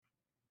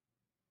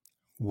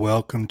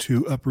Welcome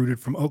to Uprooted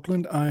from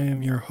Oakland. I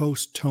am your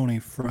host, Tony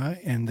Fry,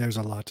 and there's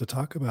a lot to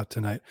talk about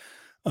tonight.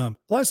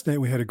 Last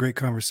night we had a great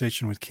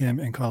conversation with Kim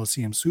and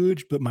Coliseum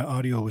Sewage, but my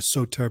audio was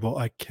so terrible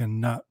I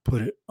cannot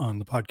put it on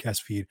the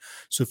podcast feed.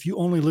 So if you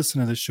only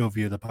listen to this show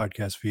via the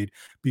podcast feed,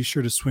 be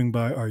sure to swing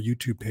by our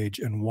YouTube page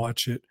and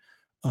watch it.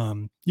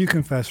 You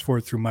can fast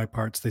forward through my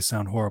parts; they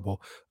sound horrible,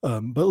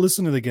 but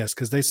listen to the guests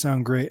because they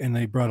sound great and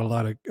they brought a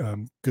lot of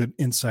good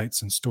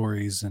insights and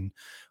stories and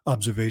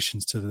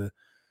observations to the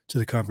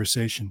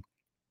conversation.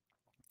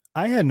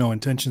 I had no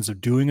intentions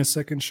of doing a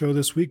second show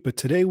this week, but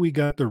today we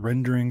got the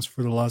renderings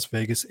for the Las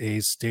Vegas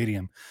A's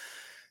stadium.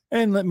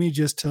 And let me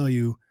just tell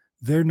you,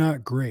 they're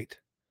not great.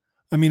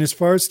 I mean, as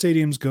far as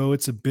stadiums go,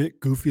 it's a bit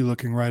goofy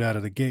looking right out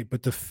of the gate,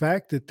 but the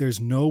fact that there's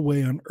no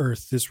way on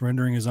earth this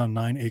rendering is on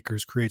 9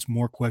 acres creates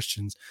more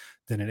questions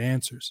than it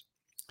answers.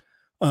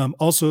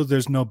 Also,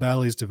 there's no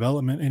Bally's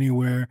development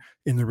anywhere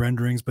in the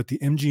renderings, but the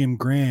MGM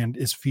Grand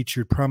is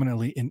featured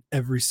prominently in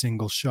every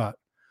single shot,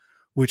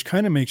 which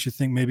kind of makes you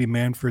think maybe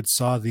Manfred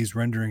saw these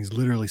renderings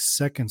literally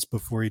seconds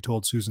before he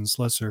told Susan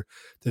Slesser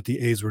that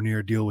the A's were near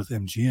a deal with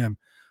MGM.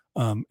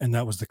 And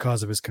that was the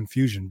cause of his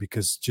confusion,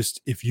 because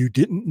just if you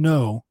didn't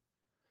know,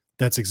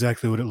 that's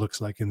exactly what it looks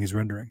like in these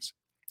renderings.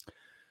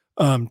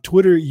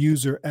 Twitter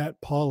user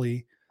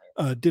 @Polly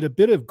did a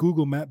bit of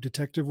Google Map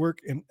detective work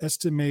and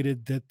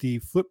estimated that the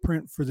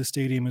footprint for the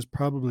stadium is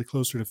probably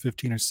closer to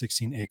 15 or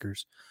 16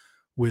 acres,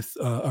 with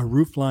a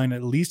roof line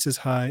at least as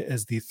high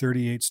as the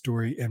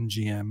 38-story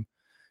MGM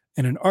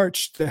and an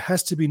arch that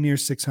has to be near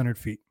 600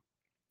 feet.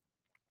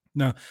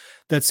 Now,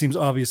 that seems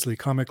obviously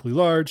comically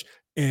large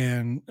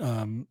and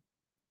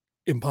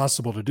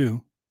impossible to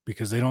do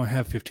because they don't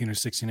have 15 or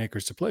 16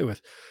 acres to play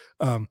with.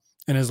 And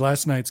as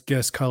last night's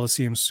guest,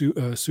 Coliseum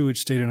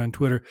Sewage, stated on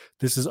Twitter,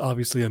 this is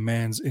obviously a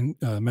man's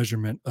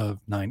measurement of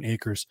 9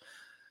 acres.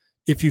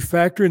 If you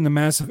factor in the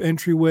massive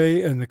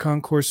entryway and the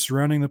concourse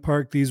surrounding the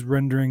park, these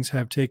renderings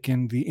have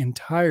taken the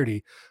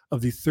entirety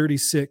of the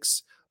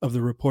 36 of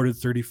the reported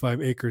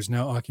 35 acres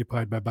now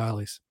occupied by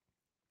Bally's.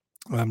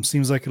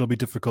 Seems like it'll be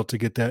difficult to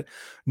get that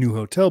new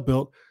hotel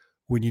built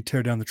when you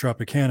tear down the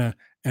Tropicana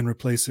and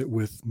replace it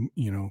with,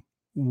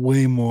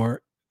 way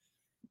more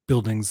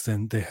buildings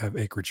than they have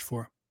acreage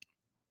for.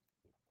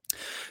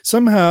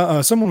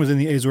 Somehow, someone within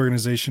the A's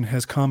organization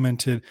has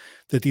commented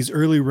that these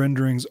early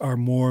renderings are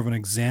more of an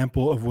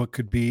example of what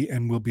could be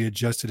and will be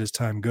adjusted as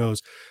time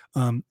goes.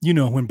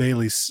 When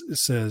Bailey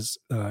says,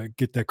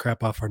 get that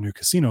crap off our new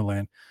casino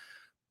land.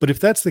 But if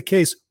that's the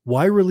case,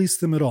 why release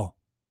them at all?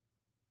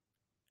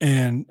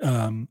 And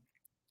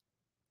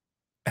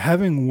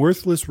having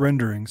worthless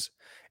renderings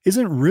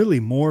isn't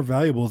really more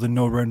valuable than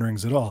no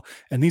renderings at all.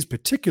 And these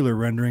particular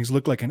renderings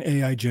look like an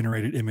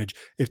AI-generated image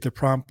if the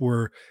prompt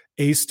were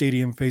a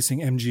stadium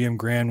facing MGM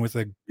Grand with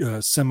a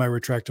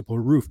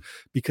semi-retractable roof,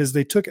 because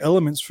they took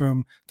elements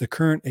from the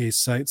current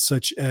A's sites,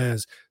 such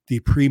as the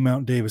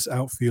pre-Mount Davis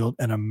outfield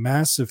and a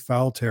massive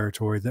foul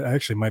territory that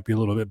actually might be a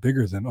little bit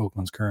bigger than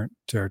Oakland's current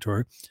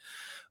territory,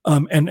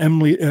 and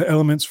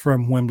elements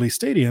from Wembley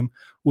Stadium,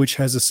 which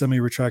has a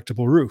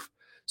semi-retractable roof.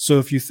 So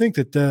if you think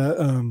that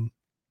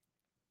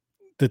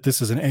that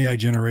this is an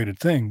AI-generated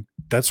thing,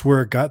 that's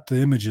where it got the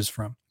images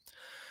from.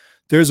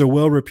 There's a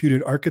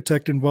well-reputed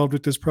architect involved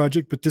with this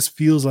project, but this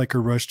feels like a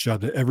rush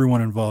job that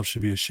everyone involved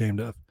should be ashamed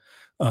of,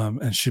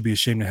 and should be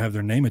ashamed to have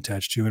their name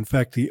attached to. In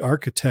fact, the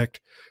architect,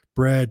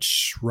 Brad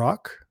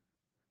Schrock,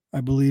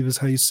 I believe is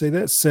how you say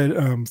that,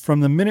 said,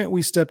 from the minute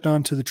we stepped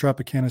onto the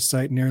Tropicana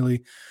site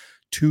nearly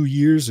 2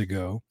 years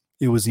ago,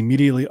 it was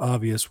immediately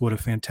obvious what a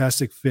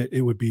fantastic fit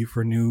it would be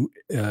for a new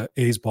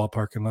A's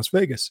ballpark in Las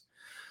Vegas.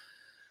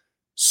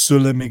 So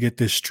let me get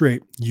this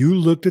straight. You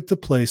looked at the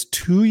place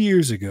 2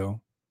 years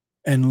ago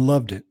and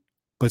loved it,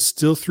 but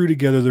still threw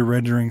together the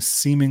renderings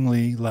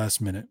seemingly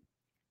last minute.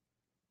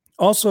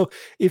 Also,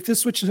 if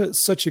this was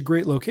such a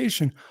great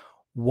location,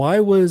 why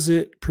was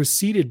it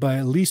preceded by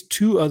at least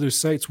 2 other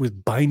sites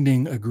with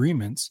binding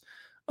agreements?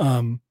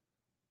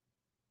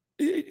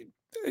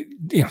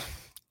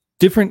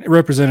 Different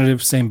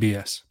representative, same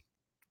BS.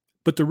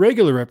 But the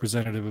regular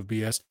representative of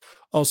BS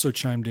also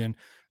chimed in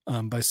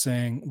by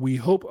saying, we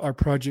hope our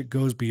project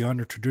goes beyond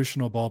a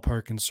traditional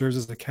ballpark and serves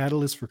as the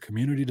catalyst for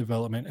community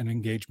development and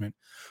engagement,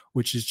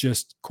 which is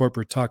just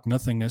corporate talk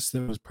nothingness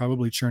that was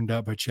probably churned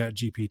out by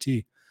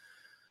ChatGPT.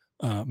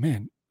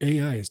 Man,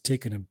 AI is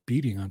taking a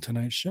beating on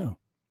tonight's show.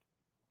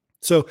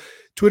 So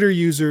Twitter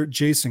user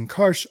Jason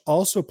Karsh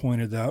also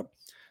pointed out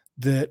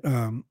that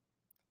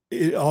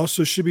it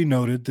also should be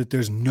noted that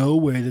there's no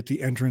way that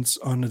the entrance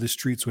onto the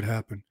streets would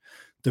happen.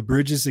 The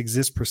bridges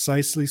exist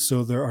precisely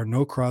so there are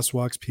no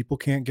crosswalks, people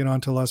can't get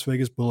onto Las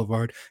Vegas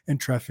Boulevard, and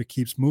traffic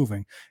keeps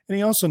moving. And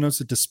he also notes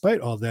that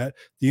despite all that,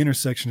 the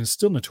intersection is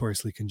still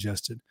notoriously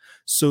congested.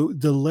 So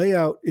the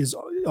layout is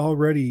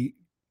already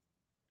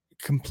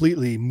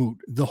completely moot.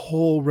 The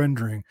whole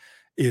rendering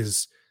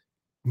is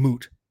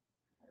moot.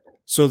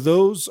 So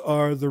those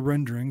are the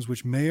renderings,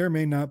 which may or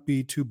may not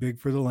be too big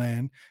for the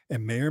land,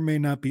 and may or may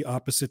not be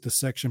opposite the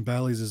section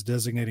Bally's is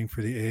designating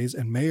for the A's,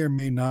 and may or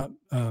may not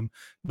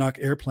knock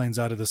airplanes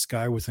out of the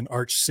sky with an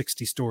arch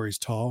 60 stories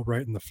tall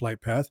right in the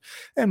flight path,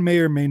 and may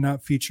or may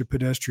not feature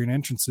pedestrian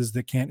entrances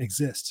that can't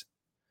exist.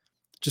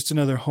 Just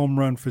another home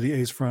run for the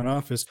A's front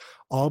office,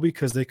 all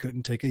because they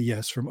couldn't take a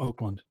yes from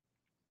Oakland.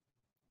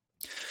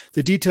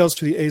 The details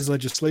for the A's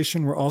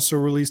legislation were also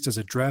released as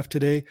a draft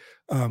today,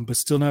 but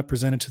still not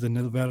presented to the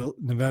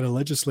Nevada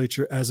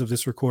legislature as of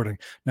this recording.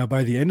 Now,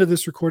 by the end of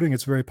this recording,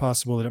 it's very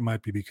possible that it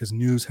might be, because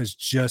news has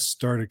just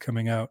started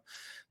coming out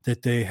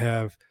that they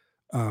have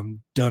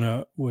done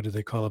a, what do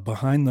they call it,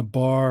 behind the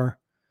bar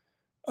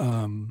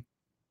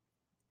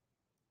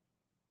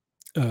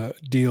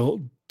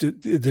deal.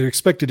 They're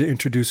expected to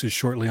introduce it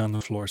shortly on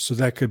the floor, so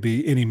that could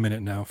be any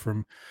minute now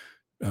from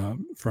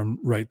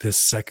right this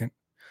second.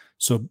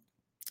 So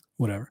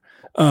whatever.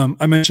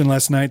 I mentioned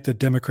last night that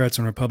Democrats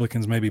and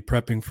Republicans may be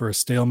prepping for a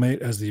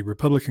stalemate, as the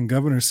Republican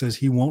governor says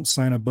he won't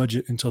sign a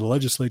budget until the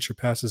legislature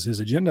passes his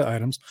agenda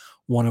items,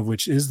 one of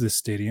which is this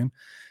stadium.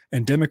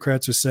 And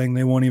Democrats are saying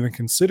they won't even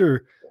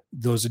consider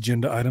those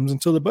agenda items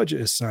until the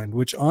budget is signed,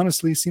 which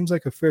honestly seems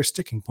like a fair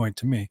sticking point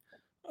to me.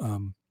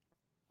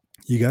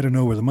 You got to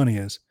know where the money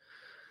is.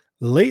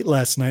 Late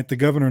last night, the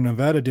governor of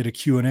Nevada did a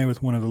Q&A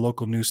with one of the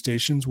local news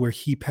stations where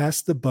he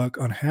passed the buck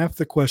on half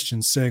the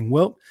questions, saying,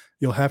 well,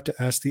 you'll have to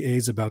ask the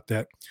A's about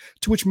that.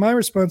 To which my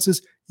response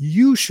is,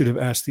 you should have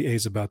asked the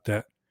A's about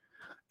that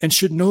and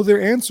should know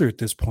their answer at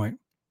this point.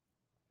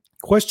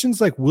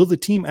 Questions like, will the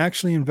team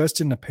actually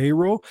invest in the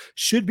payroll,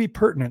 should be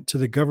pertinent to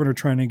the governor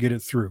trying to get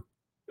it through,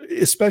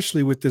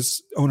 especially with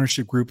this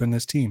ownership group and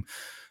this team.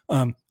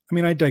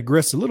 I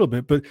digress a little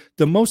bit, but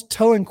the most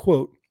telling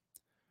quote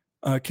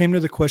came to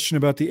the question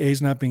about the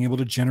A's not being able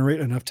to generate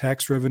enough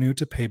tax revenue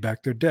to pay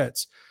back their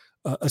debts,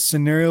 a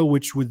scenario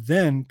which would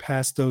then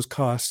pass those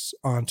costs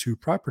on to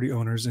property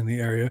owners in the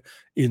area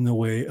in the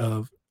way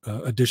of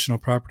additional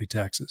property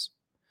taxes.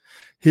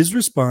 His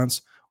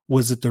response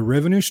was that the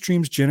revenue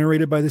streams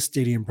generated by the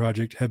stadium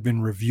project have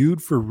been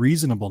reviewed for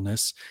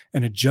reasonableness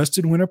and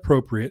adjusted when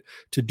appropriate,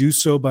 to do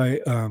so by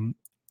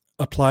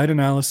Applied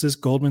Analysis,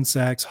 Goldman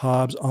Sachs,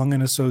 Hobbs, Ong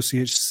and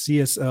Associates,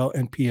 CSL,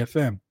 and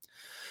PFM.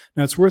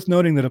 Now, it's worth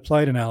noting that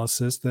Applied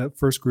Analysis, that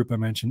first group I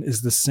mentioned,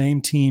 is the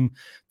same team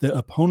that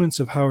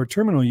opponents of Howard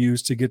Terminal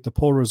used to get the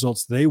poll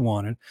results they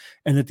wanted,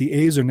 and that the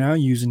A's are now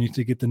using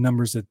to get the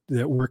numbers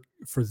that work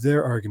for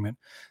their argument.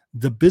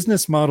 The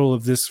business model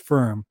of this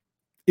firm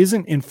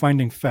isn't in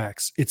finding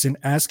facts. It's in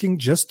asking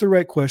just the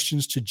right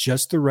questions to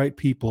just the right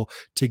people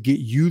to get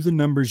you the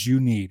numbers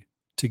you need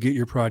to get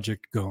your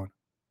project going.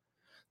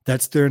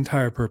 That's their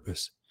entire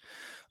purpose.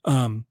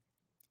 The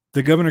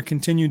governor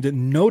continued that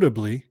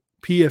notably,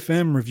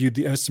 PFM reviewed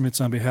the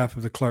estimates on behalf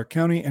of the Clark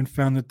County and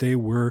found that they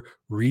were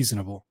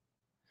reasonable.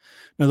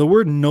 Now, the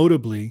word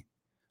notably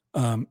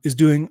is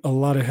doing a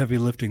lot of heavy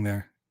lifting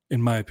there,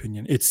 in my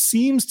opinion. It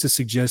seems to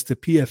suggest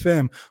that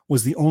PFM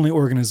was the only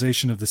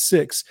organization of the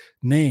 6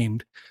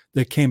 named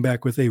that came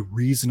back with a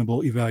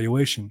reasonable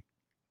evaluation.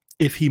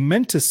 If he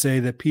meant to say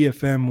that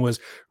PFM was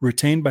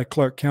retained by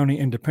Clark County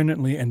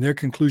independently and their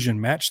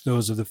conclusion matched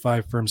those of the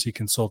 5 firms he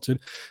consulted,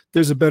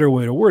 there's a better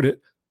way to word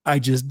it. I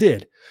just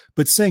did.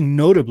 But saying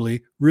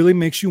notably really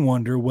makes you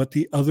wonder what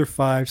the other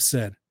 5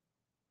 said,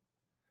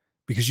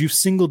 because you've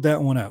singled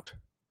that one out.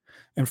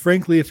 And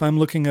frankly, if I'm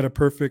looking at a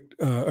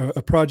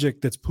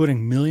project that's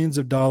putting millions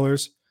of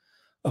dollars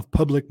of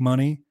public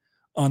money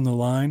on the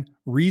line,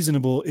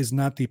 reasonable is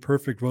not the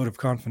perfect vote of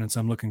confidence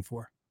I'm looking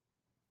for.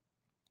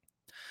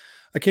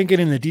 I can't get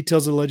into the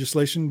details of the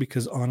legislation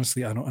because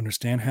honestly, I don't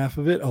understand half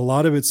of it. A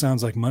lot of it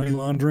sounds like money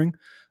laundering.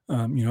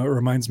 It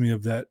reminds me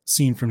of that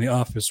scene from The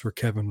Office where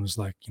Kevin was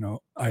like,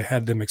 I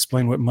had them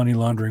explain what money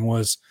laundering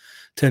was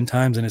 10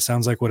 times, and it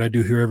sounds like what I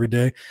do here every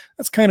day.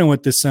 That's kind of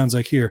what this sounds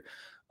like here.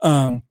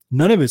 None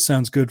of it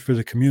sounds good for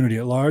the community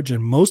at large,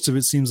 and most of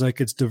it seems like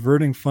it's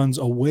diverting funds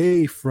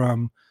away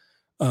from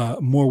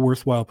more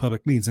worthwhile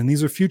public needs. And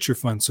these are future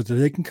funds, so that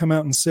they can come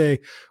out and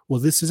say,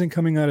 well, this isn't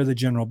coming out of the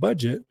general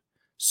budget,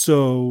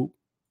 so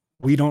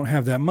we don't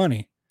have that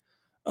money.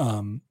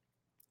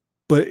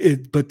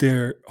 But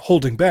they're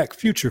holding back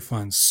future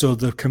funds, so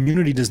the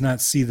community does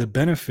not see the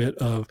benefit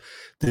of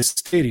this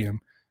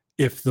stadium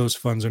if those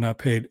funds are not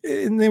paid.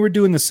 And they were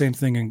doing the same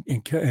thing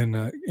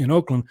in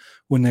Oakland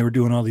when they were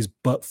doing all these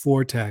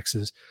but-for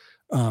taxes.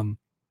 But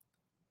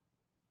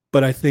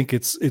I think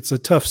it's a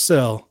tough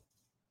sell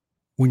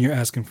when you're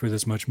asking for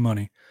this much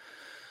money.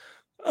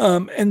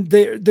 And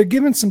they're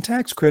given some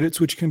tax credits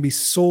which can be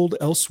sold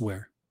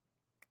elsewhere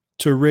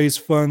to raise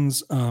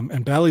funds,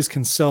 and Bally's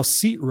can sell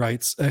seat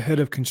rights ahead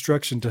of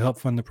construction to help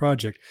fund the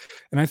project.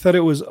 And I thought it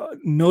was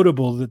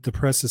notable that the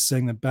press is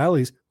saying that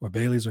Bally's, or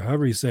Bailey's, or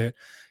however you say it,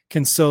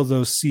 can sell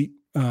those seat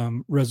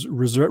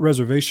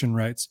reservation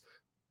rights,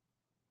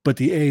 but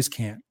the A's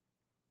can't.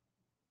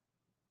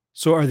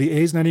 So are the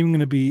A's not even going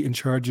to be in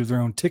charge of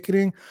their own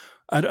ticketing?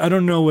 I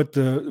don't know what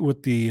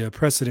the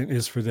precedent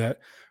is for that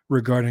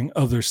regarding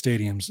other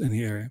stadiums in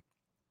the area.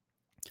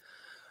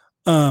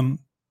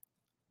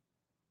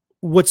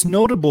 What's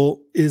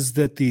notable is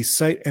that the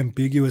site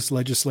ambiguous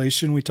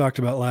legislation we talked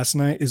about last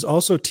night is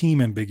also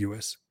team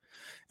ambiguous.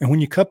 And when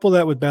you couple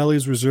that with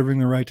Bally's reserving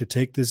the right to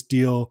take this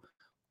deal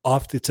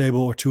off the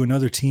table or to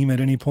another team at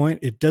any point,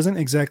 it doesn't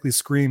exactly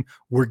scream,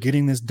 we're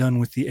getting this done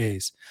with the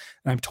A's.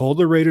 And I'm told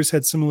the Raiders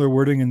had similar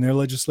wording in their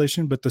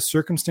legislation, but the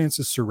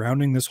circumstances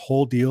surrounding this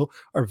whole deal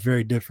are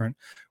very different,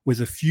 with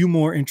a few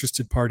more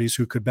interested parties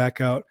who could back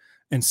out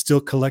and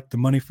still collect the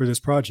money for this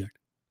project.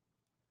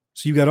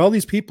 So you've got all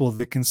these people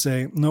that can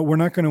say, no, we're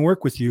not going to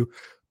work with you,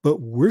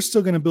 but we're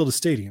still going to build a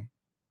stadium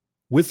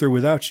with or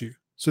without you.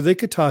 So they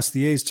could toss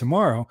the A's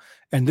tomorrow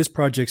and this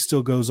project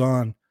still goes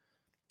on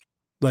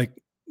like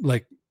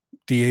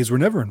the A's were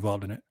never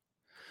involved in it.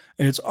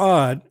 And it's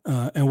odd,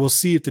 and we'll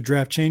see if the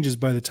draft changes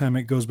by the time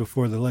it goes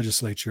before the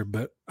legislature,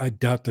 but I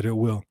doubt that it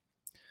will.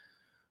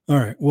 All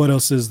right, what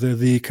else is there?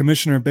 The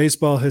commissioner of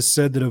baseball has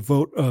said that a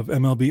vote of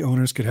MLB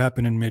owners could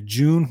happen in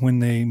mid-June when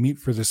they meet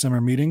for the summer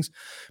meetings,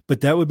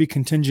 but that would be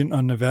contingent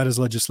on Nevada's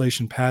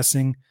legislation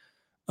passing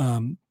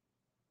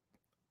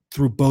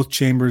through both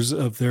chambers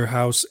of their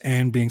house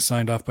and being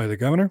signed off by the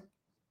governor,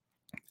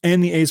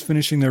 and the A's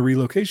finishing their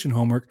relocation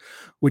homework,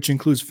 which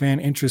includes fan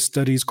interest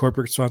studies,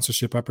 corporate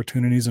sponsorship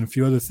opportunities, and a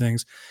few other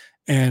things.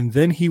 And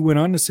then he went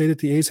on to say that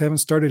the A's haven't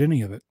started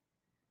any of it.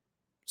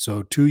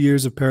 So 2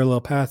 years of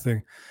parallel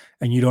pathing,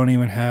 and you don't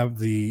even have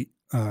the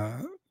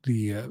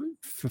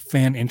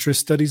fan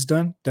interest studies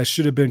done. That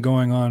should have been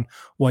going on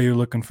while you're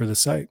looking for the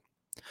site.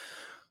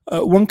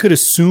 One could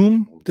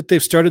assume that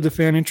they've started the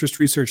fan interest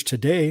research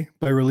today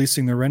by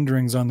releasing the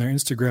renderings on their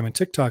Instagram and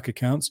TikTok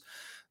accounts.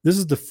 This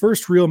is the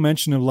first real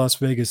mention of Las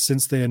Vegas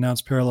since they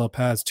announced parallel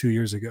paths 2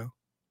 years ago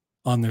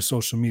on their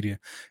social media.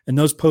 And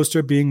those posts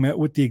are being met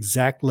with the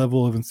exact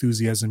level of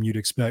enthusiasm you'd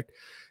expect.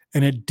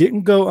 And it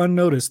didn't go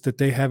unnoticed that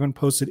they haven't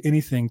posted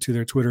anything to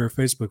their Twitter or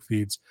Facebook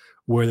feeds,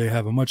 where they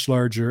have a much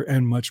larger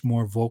and much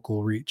more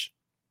vocal reach.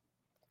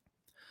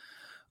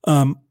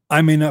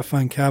 I may not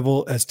find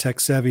Cavill as tech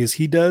savvy as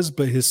he does,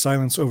 but his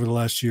silence over the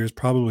last year is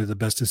probably the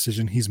best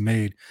decision he's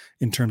made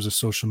in terms of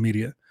social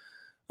media.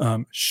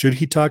 Should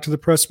he talk to the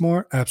press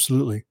more?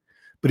 Absolutely.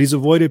 But he's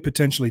avoided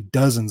potentially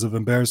dozens of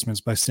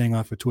embarrassments by staying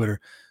off of Twitter.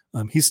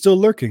 He's still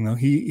lurking, though.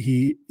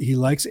 He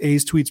likes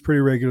A's tweets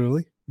pretty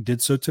regularly. He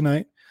did so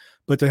tonight.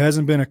 But there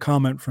hasn't been a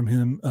comment from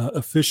him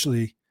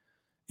officially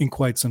in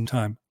quite some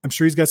time. I'm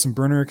sure he's got some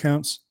burner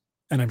accounts,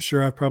 and I'm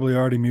sure I've probably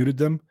already muted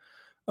them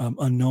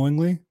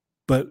unknowingly.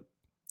 But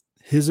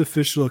his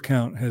official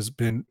account has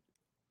been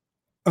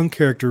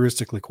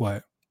uncharacteristically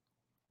quiet.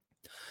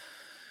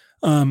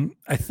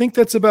 I think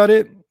that's about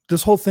it.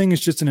 This whole thing is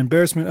just an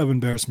embarrassment of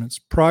embarrassments.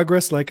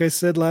 Progress, like I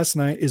said last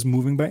night, is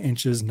moving by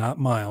inches, not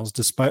miles,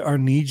 despite our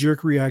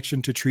knee-jerk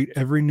reaction to treat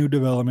every new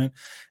development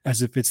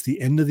as if it's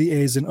the end of the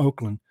A's in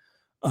Oakland.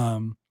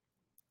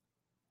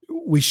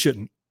 We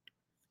shouldn't.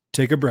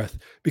 Take a breath,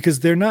 because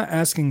they're not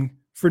asking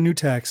for new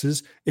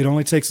taxes. It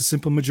only takes a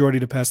simple majority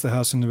to pass the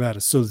House in Nevada.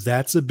 So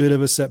that's a bit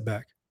of a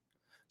setback.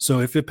 So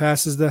if it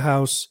passes the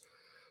House,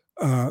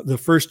 the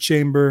first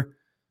chamber,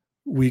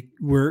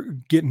 we're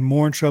getting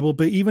more in trouble.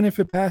 But even if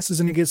it passes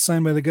and it gets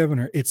signed by the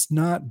governor, it's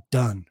not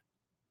done.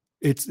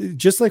 It's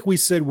just like we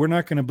said, we're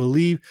not going to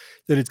believe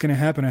that it's going to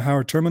happen at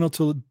Howard Terminal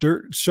till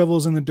dirt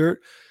shovels in the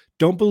dirt.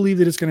 Don't believe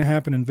that it's going to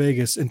happen in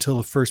Vegas until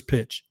the first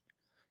pitch.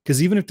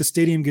 Because even if the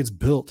stadium gets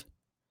built,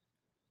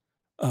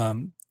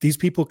 these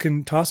people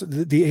can toss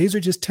it. The A's are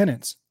just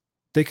tenants.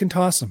 They can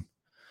toss them.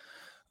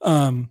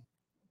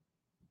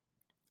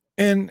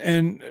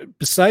 And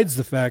besides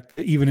the fact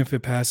that even if it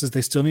passes,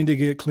 they still need to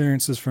get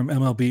clearances from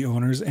MLB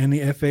owners and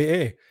the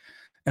FAA.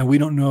 And we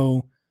don't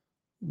know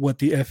what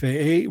the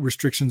FAA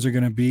restrictions are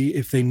going to be,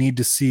 if they need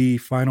to see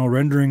final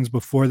renderings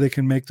before they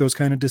can make those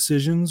kind of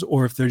decisions,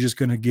 or if they're just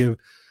going to give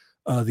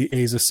the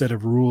A's a set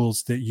of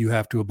rules that you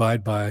have to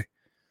abide by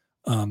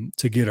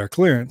to get our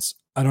clearance.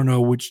 I don't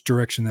know which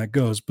direction that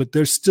goes, but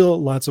there's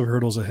still lots of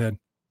hurdles ahead.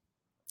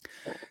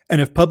 And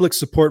if public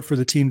support for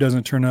the team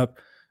doesn't turn up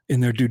in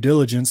their due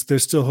diligence,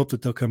 there's still hope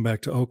that they'll come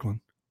back to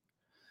Oakland.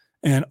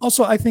 And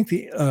also, I think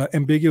the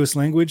ambiguous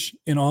language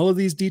in all of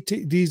these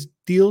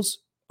deals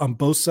on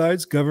both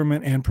sides,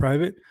 government and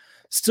private,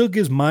 still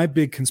gives my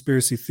big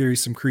conspiracy theory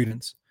some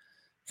credence,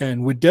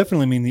 and would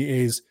definitely mean the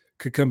A's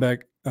could come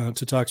back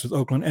to talks with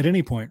Oakland at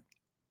any point.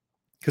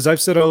 Because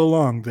I've said all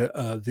along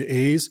that the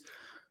A's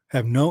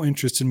have no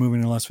interest in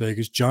moving to Las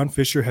Vegas. John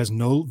Fisher has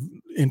no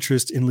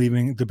interest in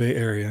leaving the Bay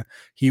Area.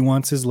 He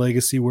wants his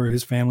legacy where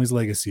his family's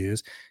legacy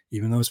is,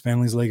 even though his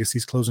family's legacy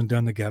is closing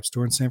down the Gap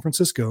store in San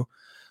Francisco.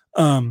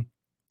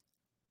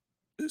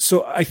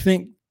 So I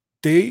think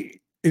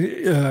they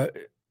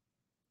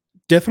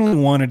definitely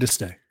wanted to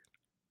stay.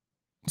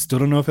 Still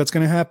don't know if that's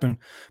going to happen,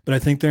 but I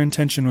think their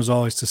intention was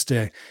always to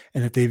stay,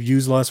 and that they've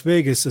used Las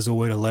Vegas as a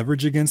way to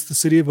leverage against the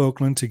city of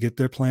Oakland to get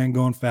their plan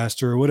going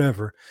faster or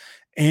whatever,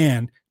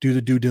 and do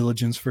the due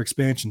diligence for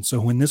expansion. So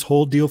when this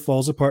whole deal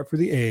falls apart for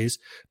the A's,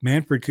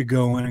 Manfred could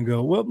go in and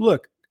go, well,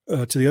 look,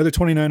 to the other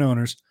 29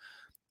 owners,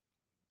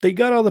 they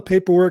got all the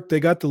paperwork, they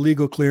got the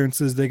legal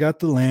clearances, they got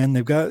the land,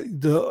 they've got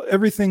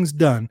everything's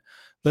done.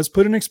 Let's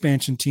put an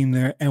expansion team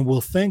there, and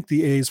we'll thank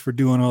the A's for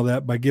doing all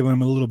that by giving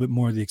them a little bit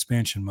more of the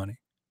expansion money.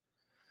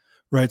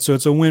 Right? So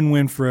it's a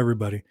win-win for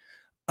everybody.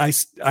 I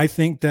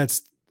think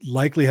that's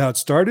likely how it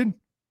started.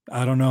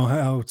 I don't know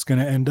how it's going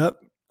to end up,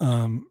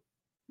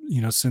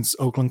 since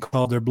Oakland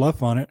called their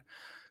bluff on it.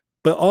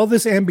 But all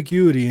this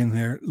ambiguity in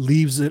there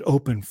leaves it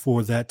open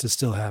for that to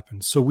still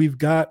happen. So we've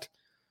got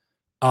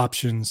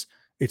options.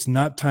 It's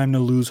not time to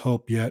lose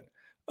hope yet.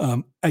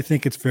 I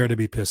think it's fair to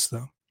be pissed,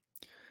 though.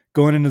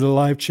 Going into the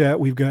live chat,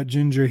 we've got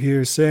Ginger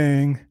here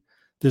saying,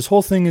 this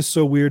whole thing is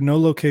so weird. No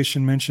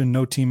location mentioned,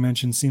 no team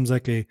mentioned. Seems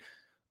like a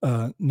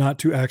not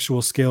to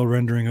actual scale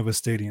rendering of a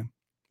stadium.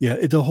 Yeah,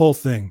 the whole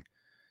thing.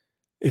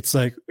 It's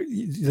like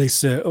they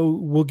said, oh,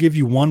 we'll give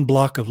you one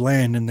block of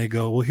land. And they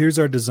go, well, here's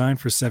our design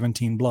for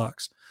 17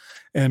 blocks.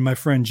 And my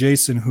friend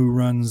Jason, who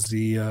runs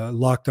the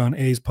Locked On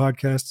A's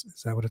podcast,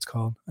 is that what it's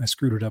called? I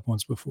screwed it up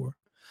once before.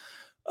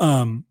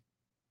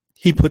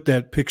 He put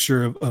that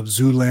picture of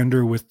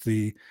Zoolander with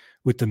the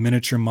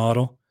miniature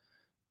model,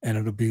 and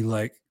it'll be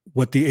like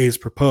what the A's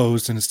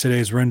proposed, and it's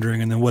today's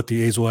rendering, and then what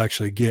the A's will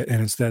actually get,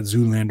 and it's that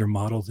Zoolander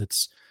model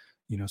that's,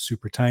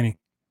 super tiny.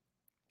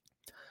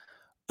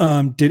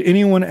 Did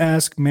anyone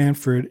ask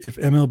Manfred if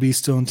MLB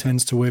still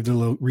intends to waive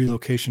the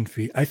relocation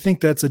fee? I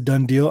think that's a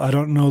done deal. I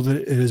don't know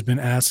that it has been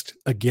asked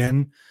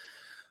again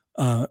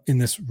in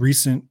this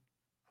recent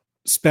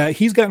spat.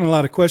 He's gotten a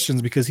lot of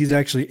questions because he's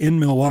actually in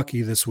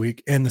Milwaukee this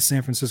week, and the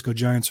San Francisco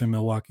Giants are in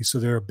Milwaukee, so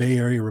there are Bay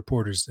Area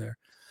reporters there.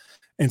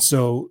 And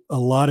so a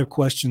lot of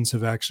questions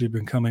have actually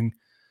been coming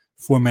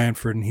for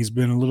Manfred, and he's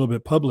been a little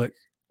bit public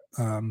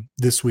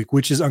this week,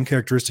 which is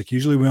uncharacteristic.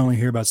 Usually we only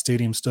hear about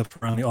stadium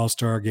stuff around the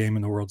All-Star game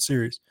and the World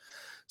Series.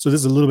 So this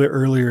is a little bit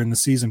earlier in the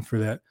season for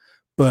that.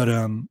 But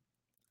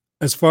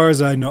as far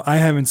as I know, I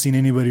haven't seen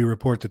anybody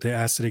report that they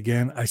asked it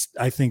again.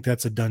 I think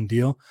that's a done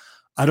deal.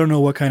 I don't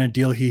know what kind of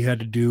deal he had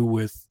to do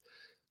with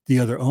the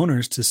other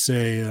owners to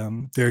say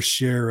their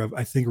share of,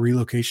 I think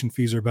relocation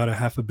fees are about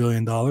 $500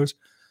 million.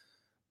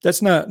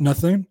 That's not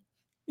nothing,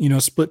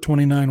 split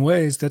 29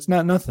 ways. That's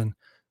not nothing.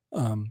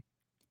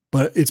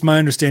 But it's my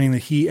understanding that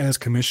he, as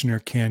commissioner,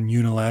 can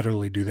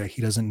unilaterally do that.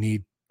 He doesn't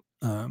need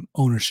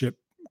ownership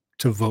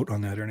to vote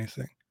on that or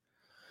anything.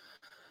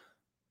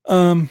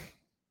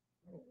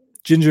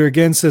 Ginger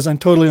again says, I'm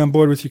totally on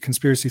board with your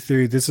conspiracy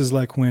theory. This is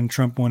like when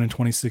Trump won in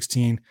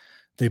 2016.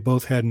 They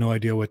both had no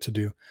idea what to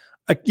do.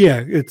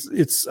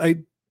 It's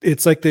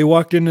like they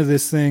walked into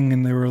this thing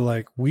and they were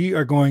like, they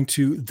are going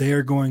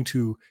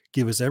to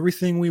give us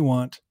everything we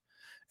want,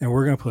 and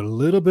we're going to put a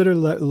little bit of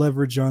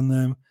leverage on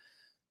them,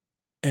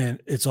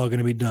 and it's all going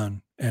to be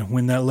done. And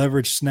when that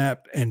leverage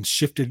snapped and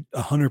shifted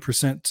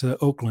 100% to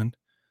Oakland,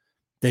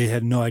 they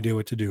had no idea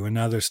what to do. And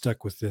now they're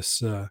stuck with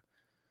this,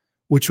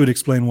 which would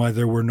explain why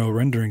there were no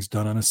renderings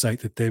done on a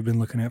site that they've been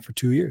looking at for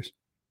 2 years.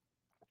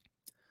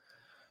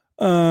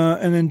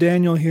 And then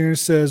Daniel here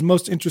says,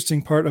 most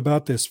interesting part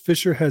about this,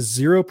 Fisher has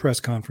 0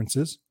 press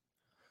conferences.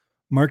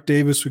 Mark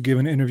Davis would give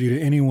an interview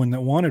to anyone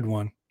that wanted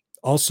one.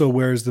 Also,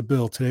 where's the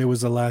bill? Today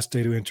was the last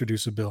day to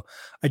introduce a bill.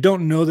 I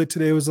don't know that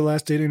today was the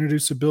last day to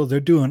introduce a bill.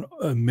 They're doing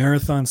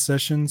marathon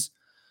sessions.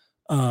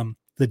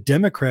 The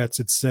Democrats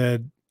had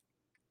said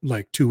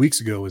like 2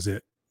 weeks ago was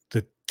it,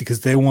 that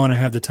because they want to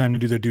have the time to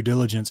do their due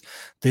diligence.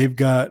 They've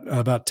got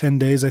about 10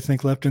 days, I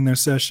think, left in their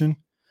session.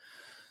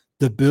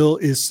 The bill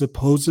is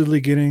supposedly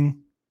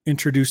getting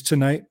introduced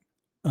tonight.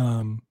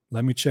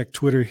 Let me check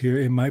Twitter here.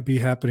 It might be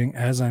happening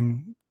as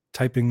I'm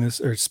typing this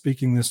or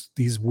speaking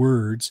these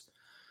words.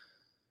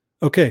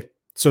 Okay,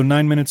 so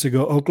 9 minutes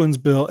ago, Oakland's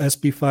bill,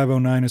 SB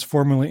 509, is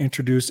formally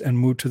introduced and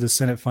moved to the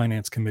Senate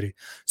Finance Committee.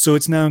 So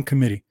it's now in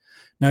committee.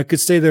 Now, it could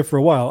stay there for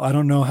a while. I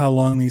don't know how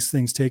long these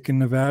things take in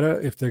Nevada,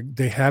 if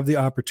they have the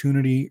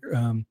opportunity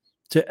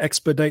to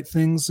expedite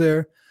things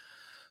there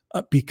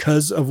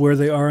because of where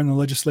they are in the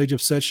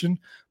legislative session.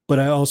 But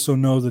I also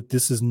know that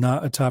this is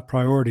not a top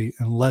priority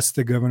unless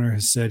the governor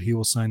has said he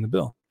will sign the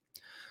bill.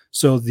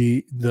 So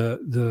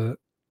the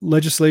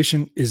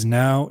legislation is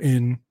now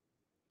in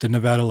the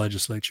Nevada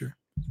legislature.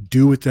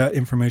 Do with that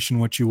information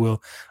what you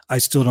will. I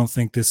still don't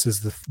think this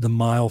is the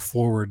mile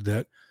forward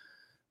that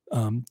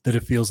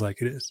it feels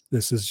like it is.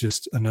 This is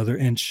just another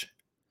inch.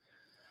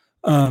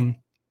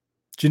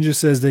 Ginger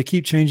says they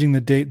keep changing the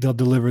date they'll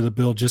deliver the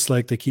bill, just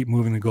like they keep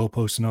moving the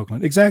goalposts in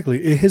Oakland.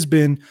 Exactly. It has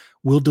been,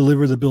 we'll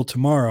deliver the bill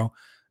tomorrow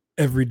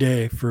every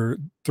day for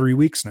 3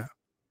 weeks now.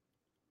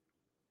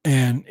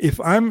 And if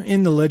I'm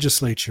in the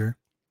legislature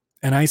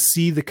and I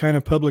see the kind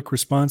of public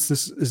response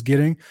this is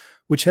getting,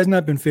 which has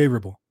not been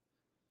favorable,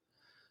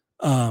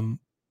 and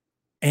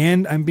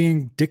I'm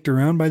being dicked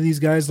around by these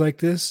guys like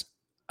this,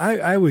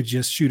 I would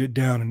just shoot it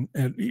down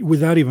and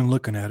without even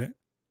looking at it.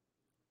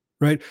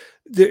 Right?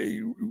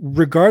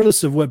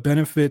 Regardless of what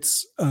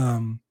benefits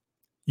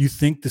you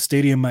think the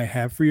stadium might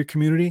have for your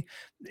community,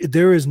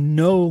 there is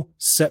no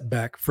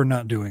setback for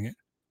not doing it.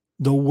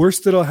 The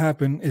worst that'll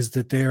happen is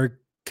that they are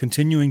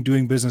continuing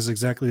doing business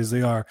exactly as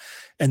they are,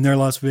 and they're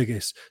Las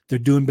Vegas. They're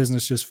doing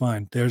business just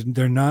fine.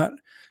 They're not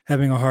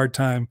having a hard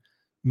time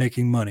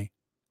making money.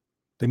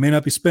 They may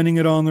not be spending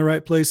it all in the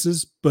right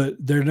places, but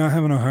they're not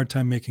having a hard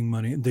time making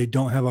money. They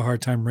don't have a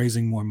hard time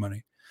raising more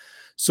money.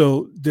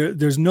 So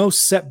there's no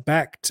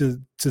setback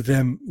to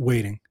them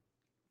waiting.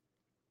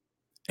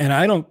 And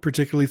I don't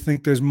particularly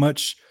think there's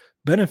much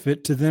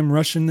benefit to them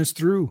rushing this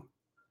through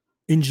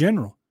in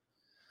general.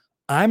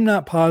 I'm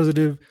not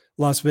positive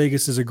Las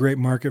Vegas is a great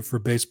market for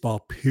baseball,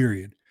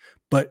 period.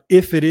 But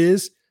if it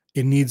is,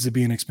 it needs to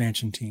be an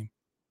expansion team.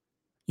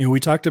 You know,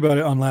 we talked about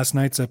it on last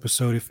night's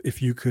episode,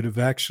 if you could have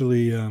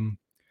actually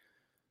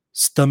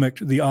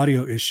stomached the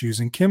audio issues.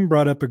 And Kim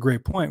brought up a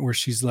great point where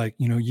she's like,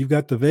 you know, you've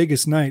got the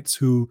Vegas Knights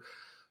who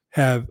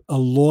have a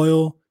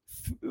loyal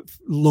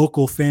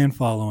local fan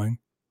following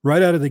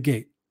right out of the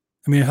gate.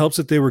 I mean, it helps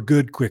that they were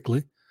good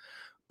quickly,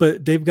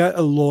 but they've got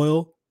a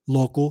loyal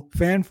local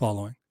fan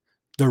following.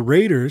 The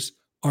Raiders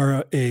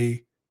are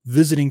a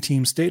visiting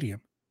team stadium.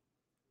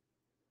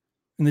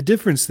 And the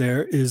difference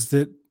there is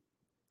that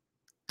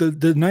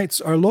the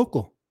Knights are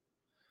local.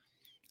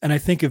 And I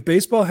think if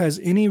baseball has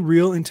any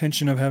real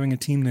intention of having a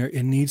team there,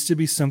 it needs to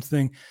be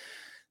something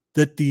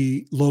that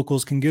the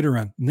locals can get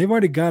around. And they've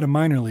already got a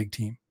minor league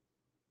team.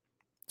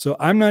 So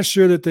I'm not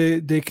sure that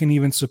they can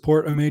even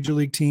support a major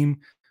league team.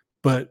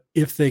 But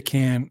if they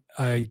can,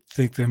 I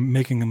think they're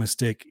making a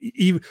mistake.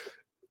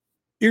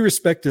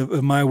 Irrespective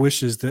of my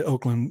wishes that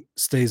Oakland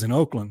stays in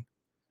Oakland,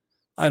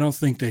 I don't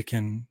think they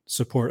can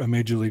support a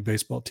Major League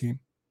Baseball team.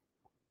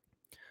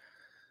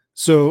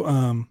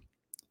 So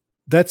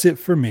that's it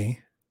for me.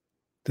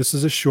 This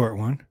is a short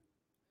one.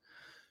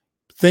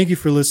 Thank you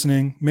for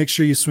listening. Make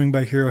sure you swing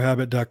by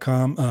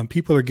herohabit.com.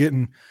 People are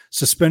getting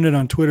suspended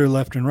on Twitter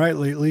left and right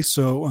lately,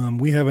 so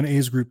we have an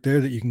A's group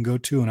there that you can go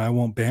to, and I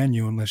won't ban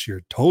you unless you're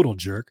a total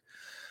jerk.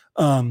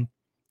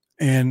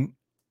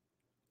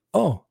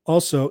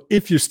 Also,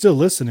 if you're still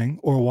listening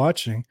or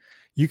watching,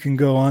 you can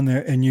go on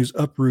there and use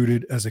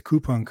Uprooted as a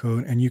coupon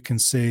code, and you can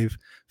save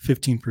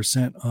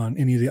 15% on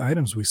any of the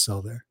items we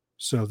sell there.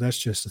 So that's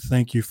just a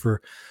thank you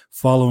for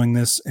following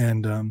this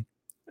and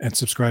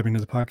subscribing to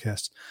the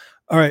podcast.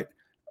 All right.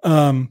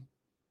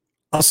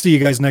 I'll see you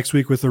guys next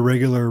week with a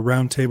regular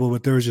roundtable,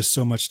 but there was just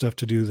so much stuff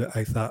to do that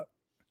I thought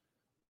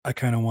I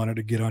kind of wanted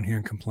to get on here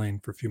and complain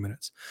for a few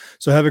minutes.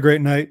 So have a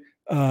great night.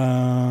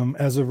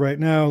 As of right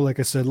now, like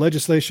I said,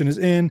 legislation is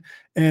in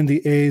and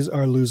the A's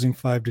are losing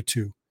 5-2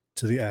 to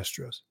the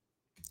Astros.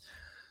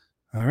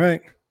 All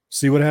right.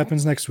 See what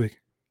happens next week.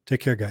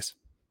 Take care, guys.